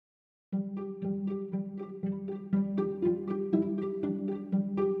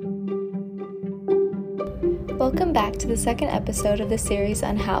Welcome back to the second episode of the series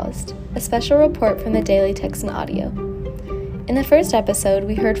Unhoused, a special report from the Daily Texan Audio. In the first episode,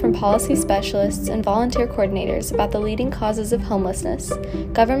 we heard from policy specialists and volunteer coordinators about the leading causes of homelessness,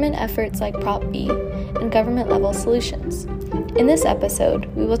 government efforts like Prop B, and government-level solutions. In this episode,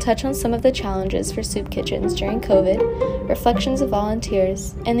 we will touch on some of the challenges for soup kitchens during COVID, reflections of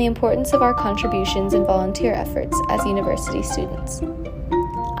volunteers, and the importance of our contributions and volunteer efforts as university students.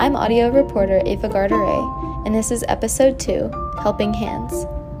 I'm audio reporter Ava Garderet, and this is episode 2, Helping Hands.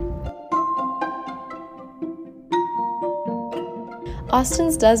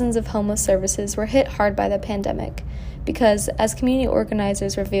 Austin's dozens of homeless services were hit hard by the pandemic because, as community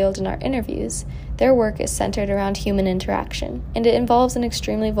organizers revealed in our interviews, their work is centered around human interaction, and it involves an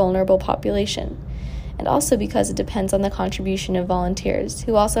extremely vulnerable population, and also because it depends on the contribution of volunteers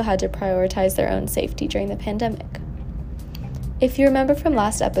who also had to prioritize their own safety during the pandemic. If you remember from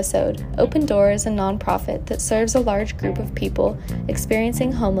last episode, Open Door is a nonprofit that serves a large group of people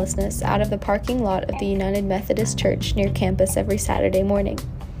experiencing homelessness out of the parking lot of the United Methodist Church near campus every Saturday morning.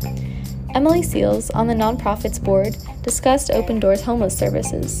 Emily Seals, on the nonprofit's board, discussed Open Door's homeless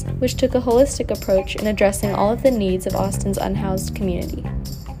services, which took a holistic approach in addressing all of the needs of Austin's unhoused community.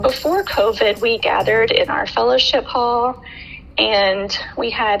 Before COVID, we gathered in our fellowship hall, and we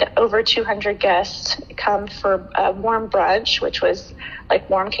had over 200 guests come for a warm brunch, which was like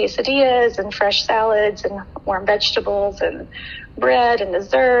warm quesadillas and fresh salads and warm vegetables and bread and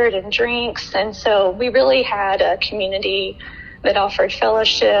dessert and drinks. And so we really had a community that offered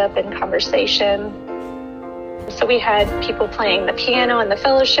fellowship and conversation. So we had people playing the piano in the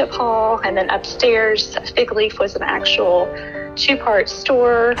fellowship hall, and then upstairs, Fig Leaf was an actual two-part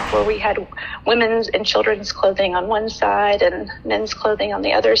store where we had women's and children's clothing on one side and men's clothing on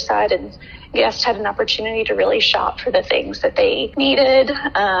the other side, and guests had an opportunity to really shop for the things that they needed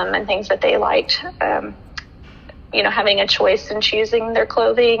and things that they liked. Having a choice in choosing their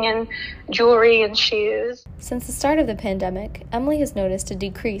clothing and jewelry and shoes. Since the start of the pandemic, Emily has noticed a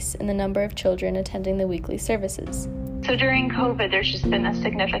decrease in the number of children attending the weekly services. So during COVID, there's just been a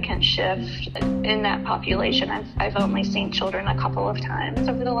significant shift in that population. I've only seen children a couple of times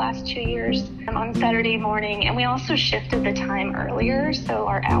over the last 2 years. I'm on Saturday morning, and we also shifted the time earlier. So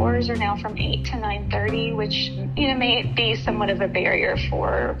our hours are now from 8 to 9:30, which may be somewhat of a barrier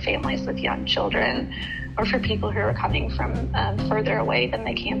for families with young children, or for people who are coming from further away than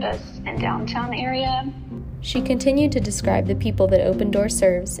the campus and downtown area. She continued to describe the people that Open Door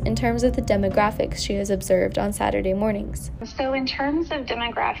serves in terms of the demographics she has observed on Saturday mornings. So in terms of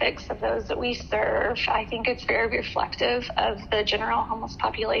demographics of those that we serve, I think it's very reflective of the general homeless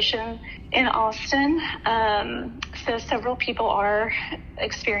population in Austin. So several people are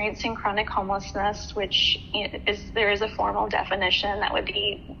experiencing chronic homelessness, which there is a formal definition that would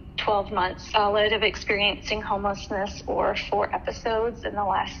be 12 months solid of experiencing homelessness or 4 episodes in the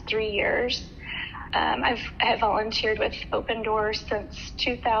last 3 years. I have volunteered with Open Door since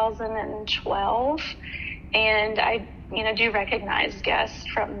 2012, and I do recognize guests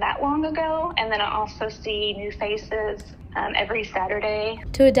from that long ago, and then I also see new faces every Saturday.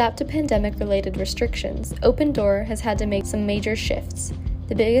 To adapt to pandemic-related restrictions, Open Door has had to make some major shifts,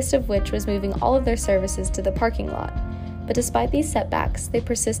 the biggest of which was moving all of their services to the parking lot. But despite these setbacks, they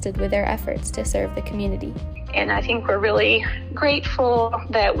persisted with their efforts to serve the community. And I think we're really grateful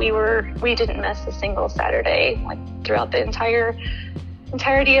that we didn't miss a single Saturday throughout the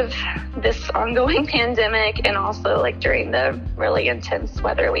entirety of this ongoing pandemic, and also during the really intense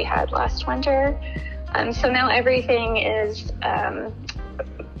weather we had last winter. So now everything is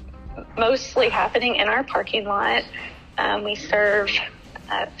mostly happening in our parking lot. We serve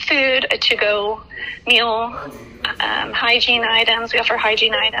food, a to-go meal, hygiene items. We offer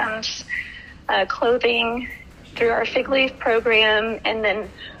hygiene items, clothing through our Fig Leaf program, and then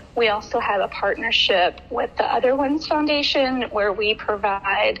we also have a partnership with the Other Ones Foundation where we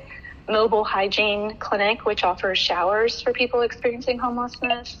provide mobile hygiene clinic, which offers showers for people experiencing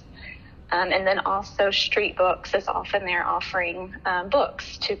homelessness. And then also Street Books is often there offering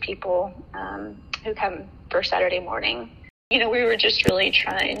books to people who come for Saturday morning. We were just really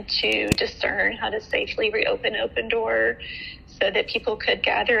trying to discern how to safely reopen Open Door so that people could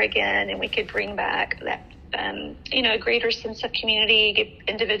gather again and we could bring back that, a greater sense of community, give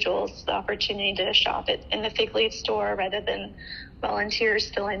individuals the opportunity to shop in the Fig Leaf store rather than volunteers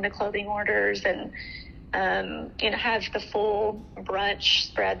filling the clothing orders, and have the full brunch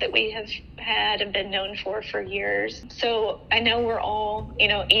spread that we have had and been known for years. So I know we're all,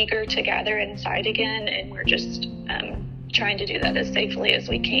 eager to gather inside again, and we're just trying to do that as safely as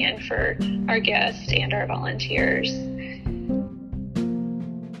we can for our guests and our volunteers.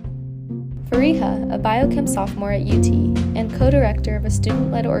 Fariha, a biochem sophomore at UT and co-director of a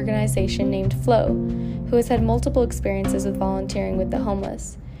student-led organization named Flow, who has had multiple experiences with volunteering with the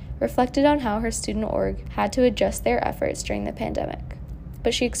homeless, reflected on how her student org had to adjust their efforts during the pandemic.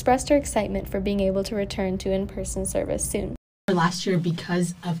 But she expressed her excitement for being able to return to in-person service soon. Last year,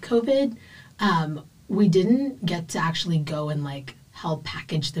 because of COVID, we didn't get to actually go and help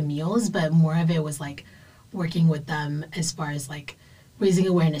package the meals, but more of it was working with them as far as raising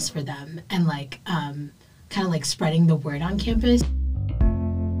awareness for them and kind of spreading the word on campus.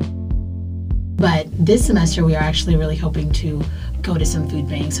 But this semester we are actually really hoping to go to some food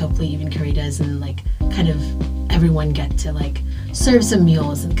banks, hopefully even Caritas, and kind of everyone get to serve some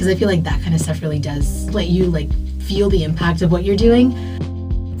meals, because I feel like that kind of stuff really does let you feel the impact of what you're doing.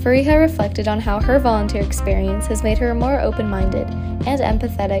 Fariha reflected on how her volunteer experience has made her more open-minded and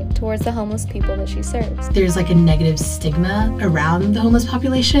empathetic towards the homeless people that she serves. There's a negative stigma around the homeless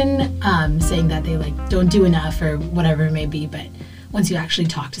population, saying that they don't do enough or whatever it may be, but once you actually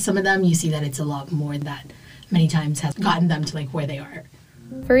talk to some of them, you see that it's a lot more that many times has gotten them to where they are.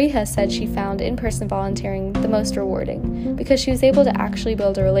 Fariha said she found in-person volunteering the most rewarding because she was able to actually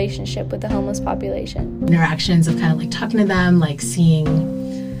build a relationship with the homeless population. Interactions of kind of talking to them, seeing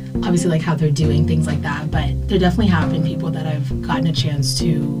obviously how they're doing, things like that, but there definitely have been people that I've gotten a chance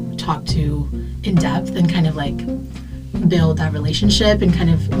to talk to in depth and kind of build that relationship and kind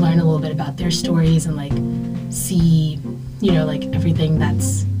of learn a little bit about their stories and see, everything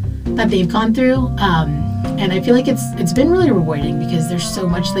that they've gone through. And I feel it's been really rewarding because there's so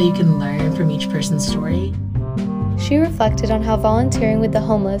much that you can learn from each person's story. She reflected on how volunteering with the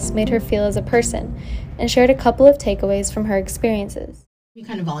homeless made her feel as a person and shared a couple of takeaways from her experiences. You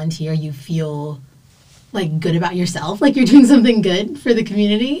kind of volunteer, you feel good about yourself, you're doing something good for the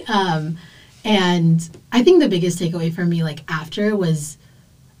community. And I think the biggest takeaway for me after was,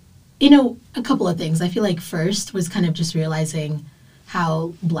 a couple of things. I feel first was kind of just realizing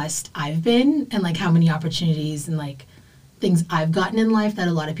how blessed I've been and how many opportunities and things I've gotten in life that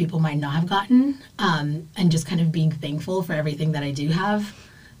a lot of people might not have gotten, and just kind of being thankful for everything that I do have.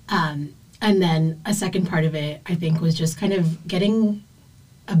 And then a second part of it, I think, was just kind of getting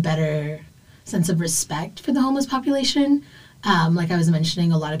a better sense of respect for the homeless population. Like I was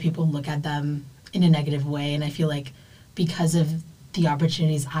mentioning, a lot of people look at them in a negative way, and I feel because of the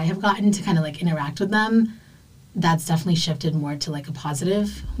opportunities I have gotten to kind of interact with them, that's definitely shifted more to a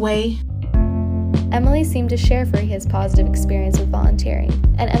positive way. Emily seemed to share Fariha's positive experience with volunteering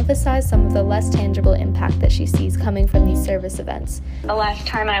and emphasize some of the less tangible impact that she sees coming from these service events. The last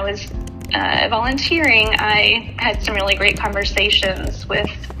time I was volunteering, I had some really great conversations with,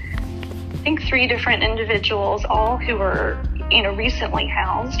 I think, 3 different individuals, all who were, recently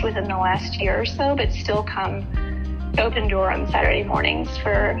housed within the last year or so, but still come open door on Saturday mornings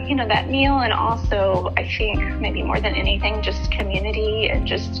for, that meal. And also, I think maybe more than anything, just community and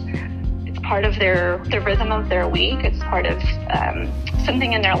just it's part of the rhythm of their week. It's part of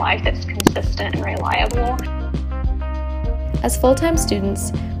something in their life that's consistent and reliable. As full-time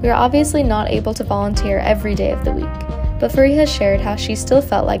students, we are obviously not able to volunteer every day of the week, but Fariha shared how she still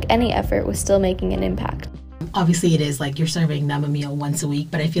felt like any effort was still making an impact. Obviously, it is you're serving them a meal once a week,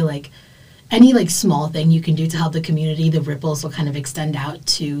 but I feel any small thing you can do to help the community, the ripples will kind of extend out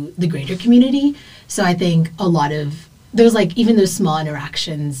to the greater community. So I think a lot of those, even those small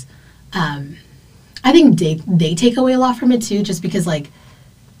interactions, I think they take away a lot from it too, just because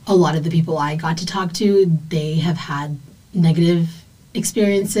a lot of the people I got to talk to, they have had negative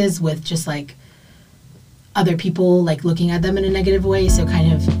experiences with just other people looking at them in a negative way. So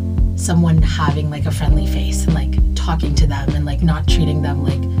kind of someone having a friendly face and talking to them and not treating them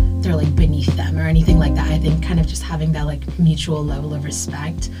they're beneath them or anything like that. I think kind of just having that mutual level of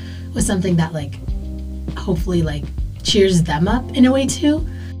respect was something that hopefully cheers them up in a way too.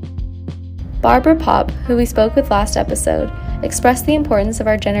 Barbara Pop, who we spoke with last episode, expressed the importance of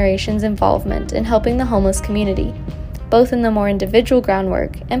our generation's involvement in helping the homeless community, both in the more individual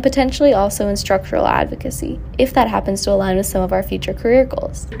groundwork and potentially also in structural advocacy, if that happens to align with some of our future career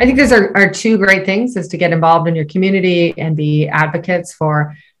goals. I think those are 2 great things, is to get involved in your community and be advocates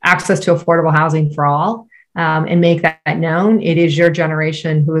for access to affordable housing for all, and make that known. It is your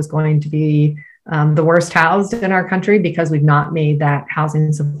generation who is going to be the worst housed in our country because we've not made that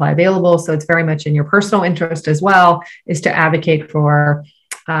housing supply available. So it's very much in your personal interest as well, is to advocate for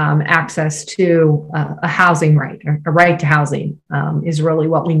access to a housing right, a right to housing is really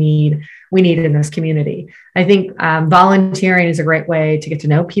what we need. We need in this community. I think volunteering is a great way to get to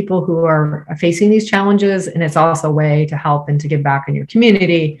know people who are facing these challenges, and it's also a way to help and to give back in your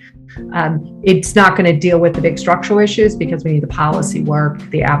community. It's not going to deal with the big structural issues because we need the policy work,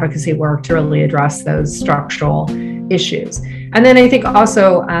 the advocacy work to really address those structural issues. And then I think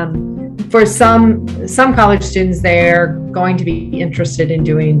also for some college students, they're going to be interested in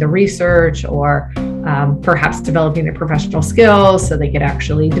doing the research or perhaps developing their professional skills so they could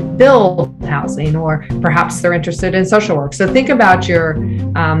actually build housing, or perhaps they're interested in social work. So think about your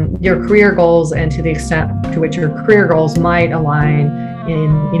career goals, and to the extent to which your career goals might align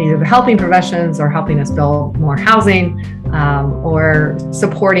in either the helping professions or helping us build more housing, or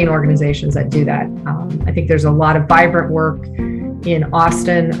supporting organizations that do that. I think there's a lot of vibrant work in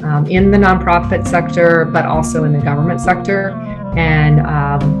Austin, in the nonprofit sector, but also in the government sector. And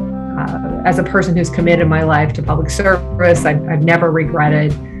as a person who's committed my life to public service, I've never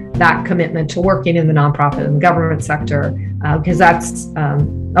regretted that commitment to working in the nonprofit and the government sector, because that's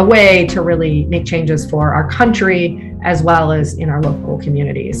a way to really make changes for our country as well as in our local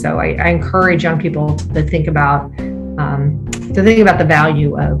community. So I encourage young people to think about the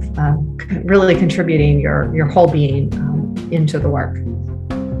value of really contributing your whole being into the work.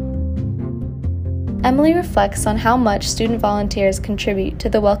 Emily reflects on how much student volunteers contribute to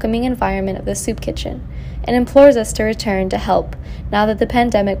the welcoming environment of the soup kitchen, and implores us to return to help now that the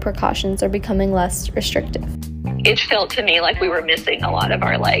pandemic precautions are becoming less restrictive. It felt to me like we were missing a lot of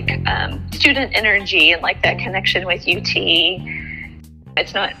our student energy and that connection with UT.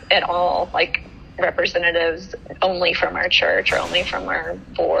 It's not at all representatives only from our church or only from our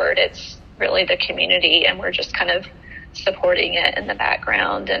board. It's really the community, and we're just kind of supporting it in the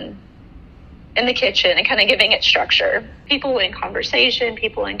background and in the kitchen and kind of giving it structure. People in conversation,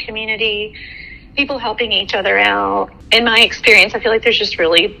 people in community, people helping each other out. In my experience, I feel like there's just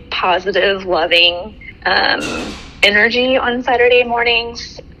really positive, loving energy on Saturday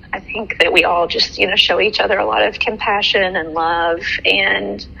mornings. I think that we all just, show each other a lot of compassion and love,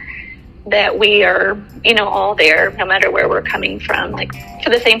 and that we are, all there, no matter where we're coming from, for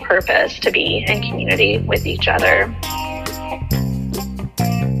the same purpose, to be in community with each other.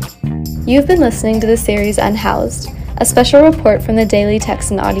 You've been listening to the series Unhoused, a special report from the Daily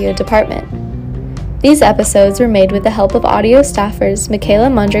Texan Audio Department. These episodes were made with the help of audio staffers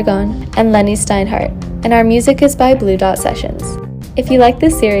Michaela Mondragon and Lenny Steinhardt, and our music is by Blue Dot Sessions. If you like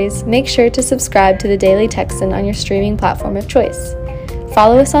this series, make sure to subscribe to the Daily Texan on your streaming platform of choice.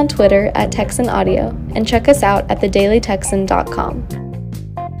 Follow us on Twitter at Texan Audio, and check us out at thedailytexan.com.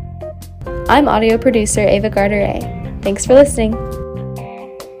 I'm audio producer Ava Garderet. Thanks for listening.